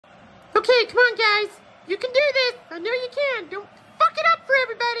Okay, come on, guys. You can do this. I know you can. Don't fuck it up for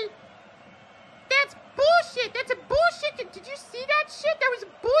everybody. That's bullshit. That's a bullshit. Did you see that shit? That was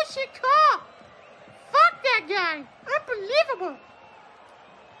a bullshit call. Fuck that guy. Unbelievable.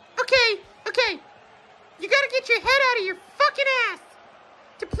 Okay. You gotta get your head out of your fucking ass.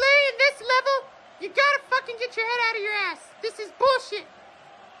 To play in this level, you gotta fucking get your head out of your ass. This is bullshit.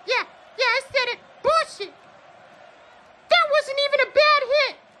 Yeah, I said it. Bullshit. That wasn't even a bad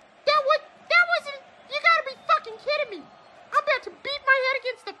hit. That wasn't, you gotta be fucking kidding me. I'm about to beat my head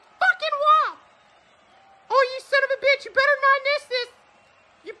against the fucking wall. Oh, you son of a bitch, you better not miss this.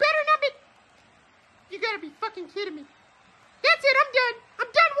 You better not be, you gotta be fucking kidding me. That's it, I'm done.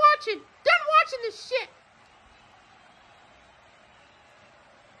 I'm done watching. Done watching this shit.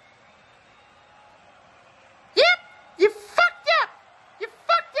 Yep, you fucked up. You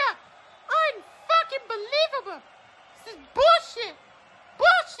fucked up. Unfucking believable. This is bullshit.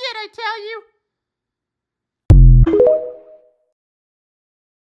 Bullshit, I tell you.